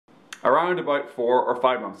Around about 4 or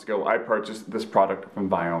 5 months ago, I purchased this product from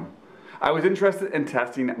Viome. I was interested in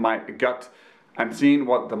testing my gut and seeing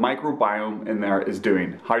what the microbiome in there is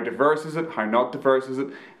doing. How diverse is it, how not diverse is it,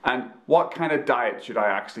 and what kind of diet should I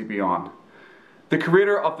actually be on. The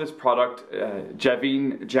creator of this product,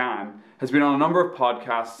 Stephen Timoney, has been on a number of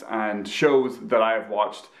podcasts and shows that I have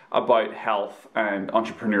watched about health and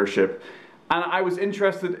entrepreneurship. And I was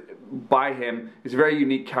interested by him. He's a very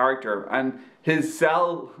unique character, and his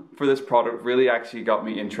sell for this product really actually got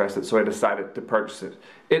me interested, so I decided to purchase it.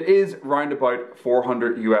 It is round about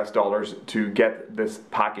 $400 US to get this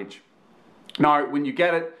package. Now, when you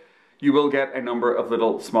get it, you will get a number of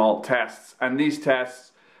little small tests, and these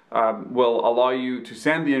tests will allow you to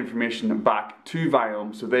send the information back to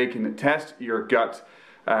Viome so they can test your gut,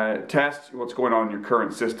 test what's going on in your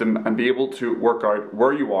current system, and be able to work out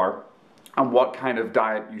where you are and what kind of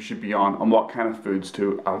diet you should be on and what kind of foods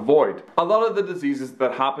to avoid. A lot of the diseases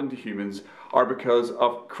that happen to humans are because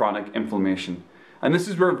of chronic inflammation. And this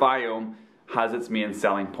is where Viome has its main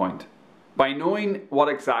selling point. By knowing what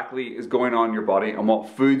exactly is going on in your body and what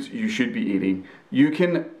foods you should be eating, you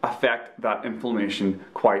can affect that inflammation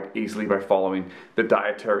quite easily by following the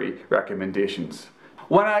dietary recommendations.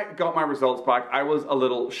 When I got my results back, I was a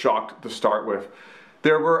little shocked to start with.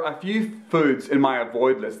 There were a few foods in my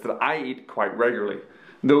avoid list that I eat quite regularly,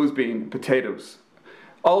 those being potatoes.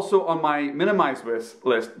 Also on my minimize list,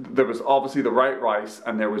 there was obviously the white rice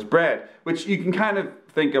and there was bread, which you can kind of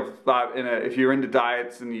think of that if you're into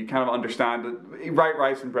diets and you kind of understand that white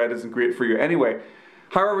rice and bread isn't great for you anyway.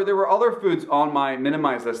 However, there were other foods on my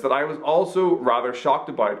minimize list that I was also rather shocked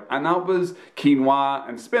about, and that was quinoa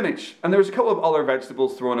and spinach. And there was a couple of other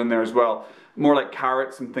vegetables thrown in there as well, more like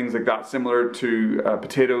carrots and things like that, similar to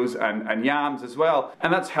potatoes and yams as well.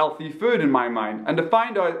 And that's healthy food in my mind. And to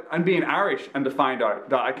find out, and being Irish, and to find out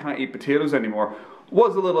that I can't eat potatoes anymore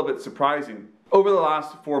was a little bit surprising. Over the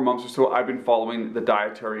last 4 months or so, I've been following the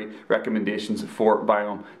dietary recommendations for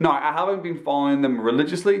Viome. Now, I haven't been following them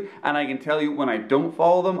religiously, and I can tell you when I don't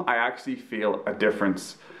follow them, I actually feel a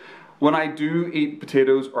difference. When I do eat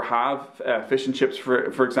potatoes or have fish and chips,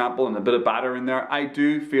 for example, and a bit of batter in there, I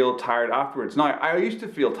do feel tired afterwards. Now, I used to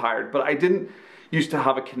feel tired, but I didn't used to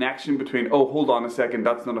have a connection between, oh, hold on a second,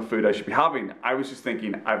 that's not a food I should be having. I was just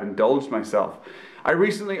thinking, I've indulged myself. I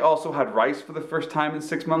recently also had rice for the first time in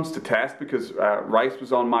 6 months to test because rice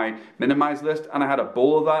was on my minimize list, and I had a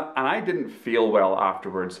bowl of that and I didn't feel well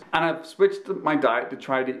afterwards. And I've switched my diet to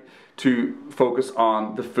try to focus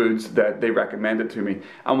on the foods that they recommended to me.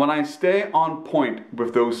 And when I stay on point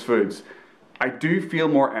with those foods, I do feel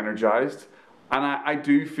more energized, and I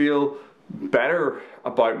do feel better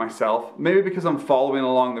about myself, maybe because I'm following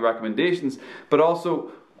along the recommendations, but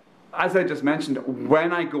also, as I just mentioned,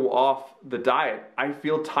 when I go off the diet, I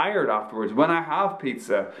feel tired afterwards. When I have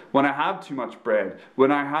pizza, when I have too much bread, when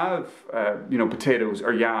I have potatoes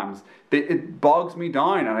or yams, it bogs me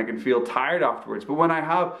down and I can feel tired afterwards. But when I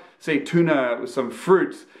have, say, tuna with some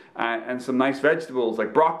fruit and some nice vegetables,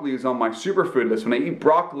 like broccoli is on my superfood list. When I eat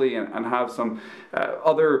broccoli and have some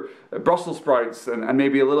other Brussels sprouts and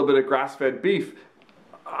maybe a little bit of grass-fed beef,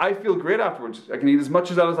 I feel great afterwards. I can eat as much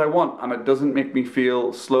of that as I want, and it doesn't make me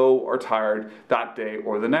feel slow or tired that day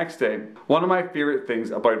or the next day. One of my favorite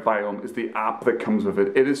things about Viome is the app that comes with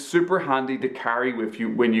it. It is super handy to carry with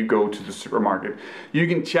you when you go to the supermarket. You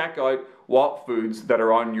can check out what foods that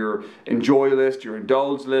are on your enjoy list, your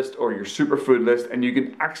indulge list, or your superfood list, and you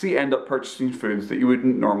can actually end up purchasing foods that you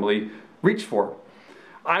wouldn't normally reach for.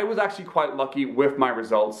 I was actually quite lucky with my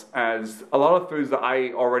results, as a lot of foods that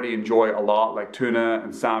I already enjoy a lot, like tuna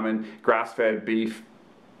and salmon, grass-fed beef,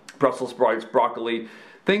 Brussels sprouts, broccoli,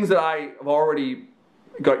 things that I have already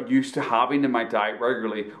got used to having in my diet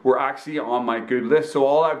regularly, were actually on my good list. So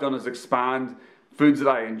all I've done is expand foods that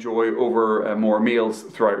I enjoy over more meals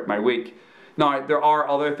throughout my week. Now, there are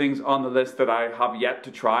other things on the list that I have yet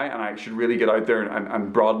to try, and I should really get out there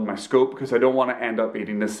and broaden my scope, because I don't want to end up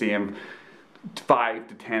eating the same 5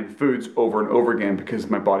 to 10 foods over and over again, because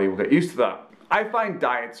my body will get used to that. I find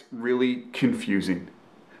diets really confusing.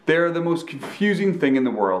 They're the most confusing thing in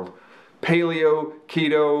the world. Paleo,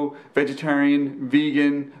 keto, vegetarian,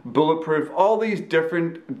 vegan, bulletproof, all these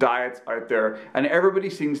different diets out there, and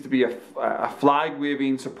everybody seems to be a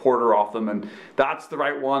flag-waving supporter of them, and that's the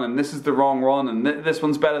right one, and this is the wrong one, and this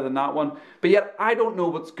one's better than that one. But yet I don't know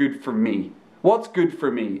what's good for me. What's good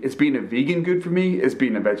for me? Is being a vegan good for me? Is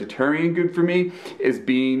being a vegetarian good for me? Is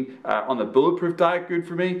being on the bulletproof diet good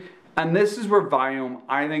for me? And this is where Viome,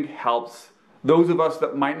 I think, helps those of us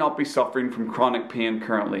that might not be suffering from chronic pain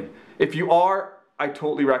currently. If you are, I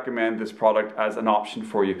totally recommend this product as an option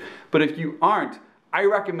for you. But if you aren't, I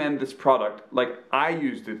recommend this product like I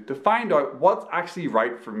used it to find out what's actually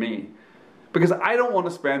right for me. Because I don't want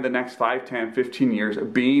to spend the next 5, 10, 15 years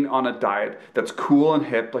being on a diet that's cool and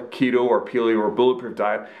hip like keto or paleo or bulletproof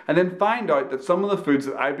diet, and then find out that some of the foods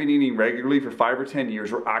that I've been eating regularly for 5 or 10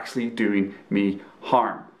 years were actually doing me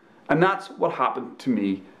harm. And that's what happened to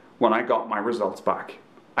me when I got my results back.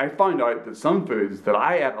 I found out that some foods that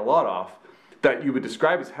I ate a lot of that you would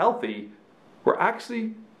describe as healthy were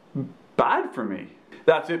actually bad for me.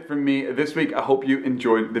 That's it from me this week. I hope you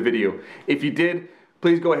enjoyed the video. If you did,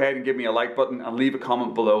 please go ahead and give me a like button and leave a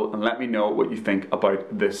comment below and let me know what you think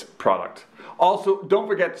about this product. Also, don't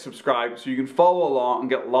forget to subscribe so you can follow along and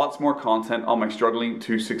get lots more content on my struggling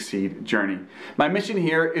to succeed journey. My mission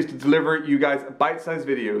here is to deliver you guys bite-sized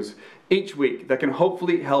videos each week that can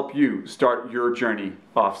hopefully help you start your journey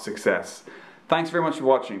of success. Thanks very much for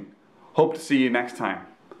watching. Hope to see you next time.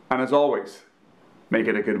 And as always, make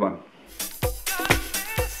it a good one.